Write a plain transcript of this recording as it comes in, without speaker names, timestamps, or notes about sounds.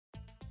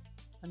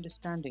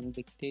Understanding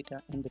big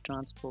data in the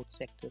transport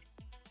sector.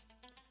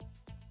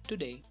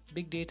 Today,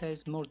 big data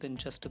is more than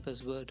just a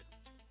buzzword.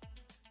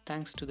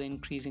 Thanks to the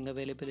increasing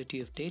availability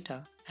of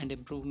data and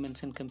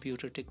improvements in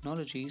computer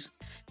technologies,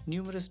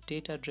 numerous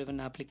data-driven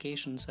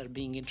applications are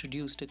being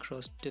introduced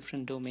across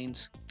different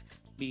domains,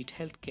 be it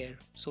healthcare,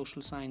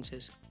 social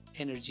sciences,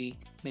 energy,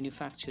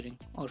 manufacturing,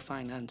 or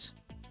finance.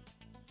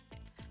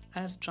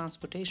 As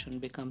transportation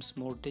becomes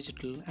more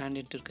digital and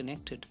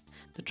interconnected,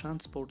 the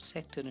transport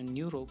sector in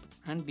Europe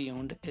and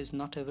beyond is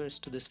not averse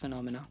to this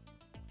phenomena.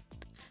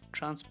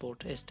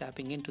 Transport is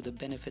tapping into the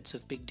benefits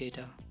of big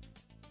data.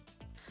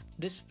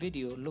 This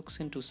video looks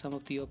into some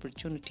of the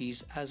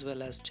opportunities as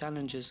well as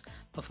challenges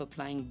of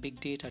applying big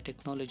data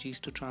technologies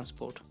to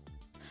transport,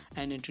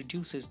 and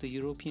introduces the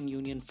European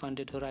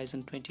Union-funded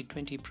Horizon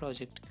 2020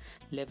 project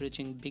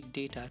leveraging big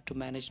data to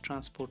manage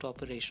transport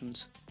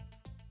operations.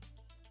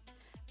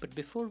 But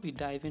before we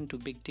dive into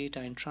big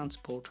data in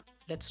transport,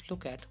 let's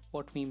look at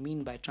what we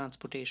mean by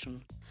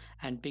transportation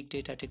and big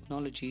data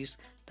technologies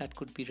that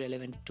could be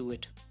relevant to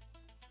it.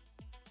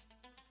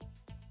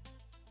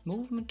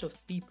 Movement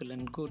of people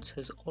and goods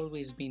has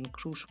always been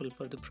crucial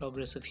for the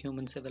progress of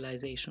human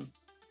civilization.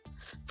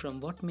 From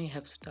what may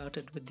have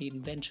started with the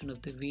invention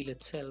of the wheel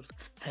itself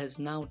has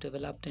now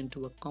developed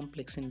into a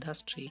complex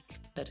industry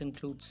that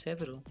includes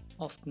several,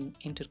 often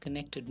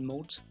interconnected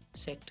modes,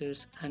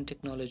 sectors, and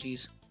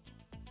technologies.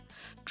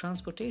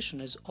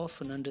 Transportation is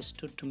often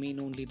understood to mean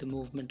only the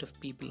movement of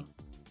people.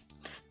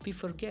 We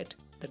forget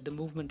that the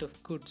movement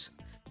of goods,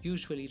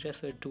 usually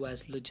referred to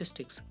as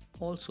logistics,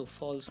 also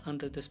falls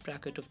under this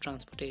bracket of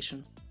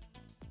transportation.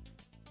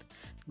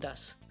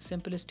 Thus,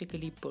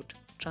 simplistically put,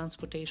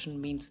 transportation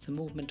means the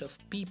movement of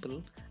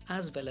people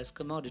as well as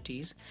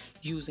commodities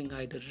using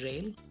either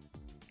rail,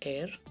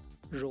 air,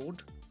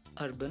 road,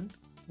 urban,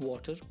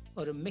 water,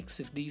 or a mix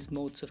of these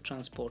modes of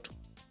transport.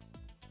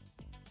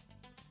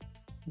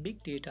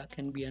 Big data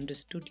can be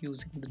understood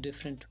using the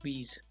different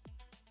V's,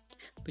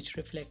 which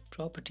reflect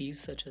properties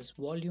such as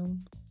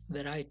volume,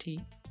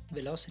 variety,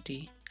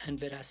 velocity, and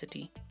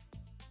veracity.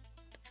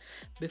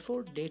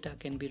 Before data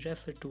can be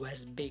referred to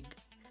as big,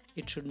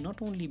 it should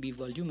not only be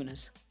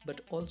voluminous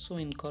but also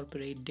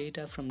incorporate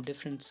data from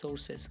different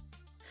sources,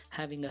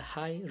 having a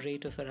high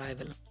rate of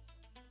arrival.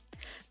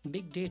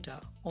 Big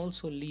data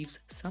also leaves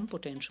some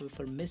potential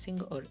for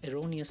missing or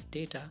erroneous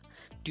data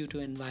due to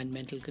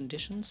environmental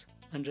conditions,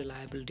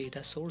 unreliable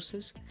data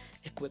sources,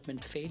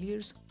 equipment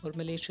failures, or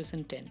malicious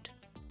intent.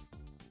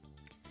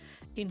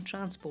 In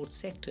transport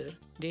sector,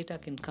 data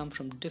can come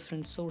from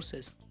different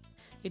sources.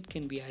 It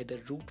can be either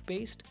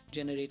route-based,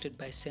 generated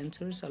by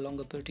sensors along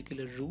a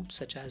particular route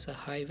such as a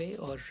highway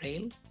or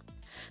rail,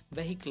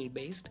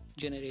 vehicle-based,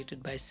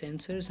 generated by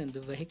sensors in the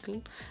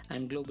vehicle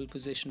and global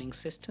positioning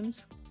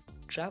systems,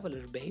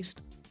 traveler-based,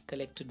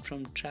 collected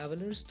from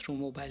travelers through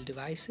mobile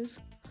devices,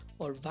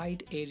 or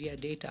wide area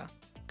data,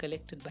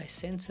 collected by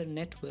sensor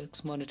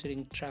networks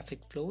monitoring traffic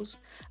flows,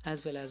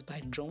 as well as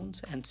by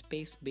drones and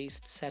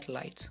space-based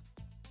satellites.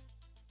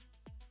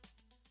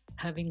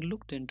 Having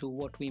looked into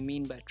what we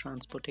mean by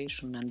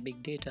transportation and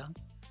big data,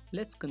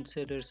 let's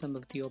consider some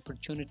of the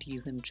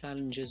opportunities and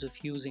challenges of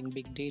using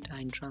big data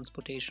in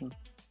transportation.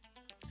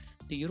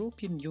 The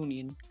European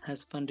Union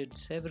has funded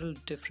several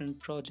different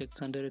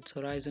projects under its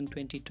Horizon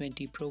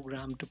 2020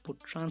 program to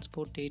put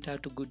transport data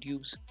to good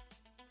use.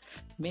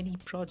 Many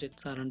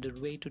projects are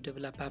underway to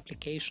develop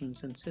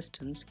applications and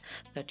systems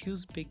that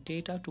use big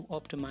data to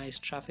optimize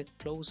traffic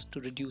flows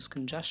to reduce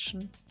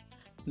congestion,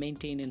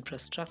 maintain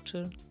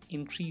infrastructure,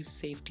 increase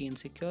safety and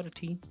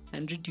security,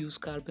 and reduce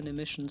carbon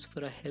emissions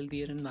for a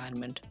healthier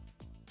environment.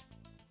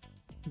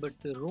 But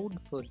the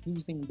road for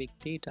using big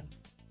data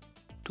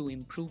to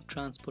improve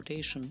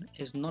transportation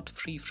is not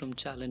free from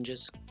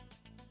challenges.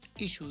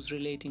 Issues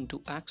relating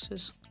to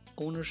access,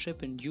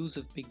 ownership and use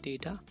of big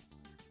data,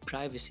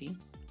 privacy,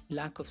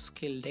 lack of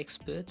skilled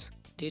experts,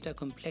 data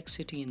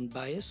complexity and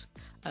bias,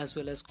 as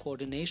well as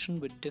coordination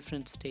with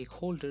different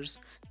stakeholders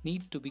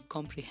need to be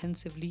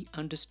comprehensively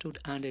understood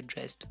and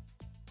addressed.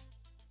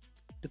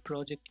 The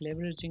project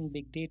leveraging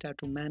big data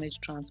to manage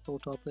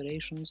transport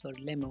operations, or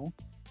LeMO,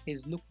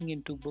 is looking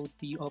into both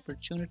the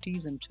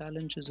opportunities and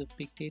challenges of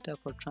big data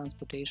for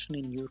transportation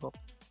in Europe.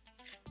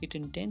 It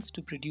intends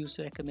to produce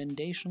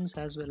recommendations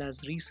as well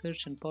as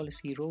research and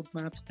policy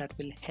roadmaps that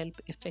will help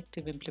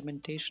effective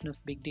implementation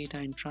of big data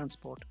in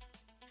transport.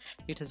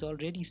 It has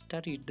already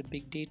studied the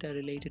big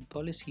data-related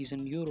policies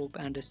in Europe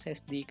and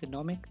assessed the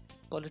economic,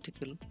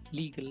 political,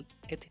 legal,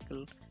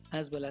 ethical,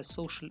 as well as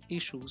social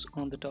issues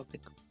on the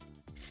topic.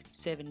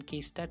 7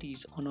 case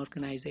studies on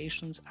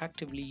organizations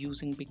actively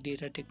using big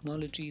data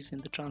technologies in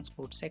the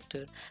transport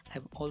sector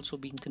have also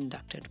been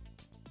conducted.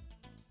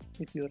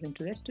 If you are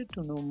interested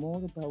to know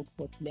more about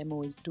what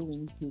LeMO is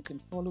doing, you can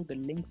follow the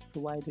links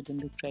provided in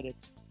the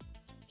credits.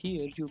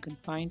 Here you can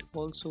find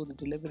also the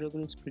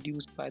deliverables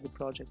produced by the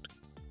project.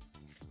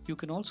 You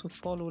can also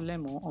follow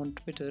LeMO on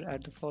Twitter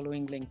at the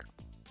following link.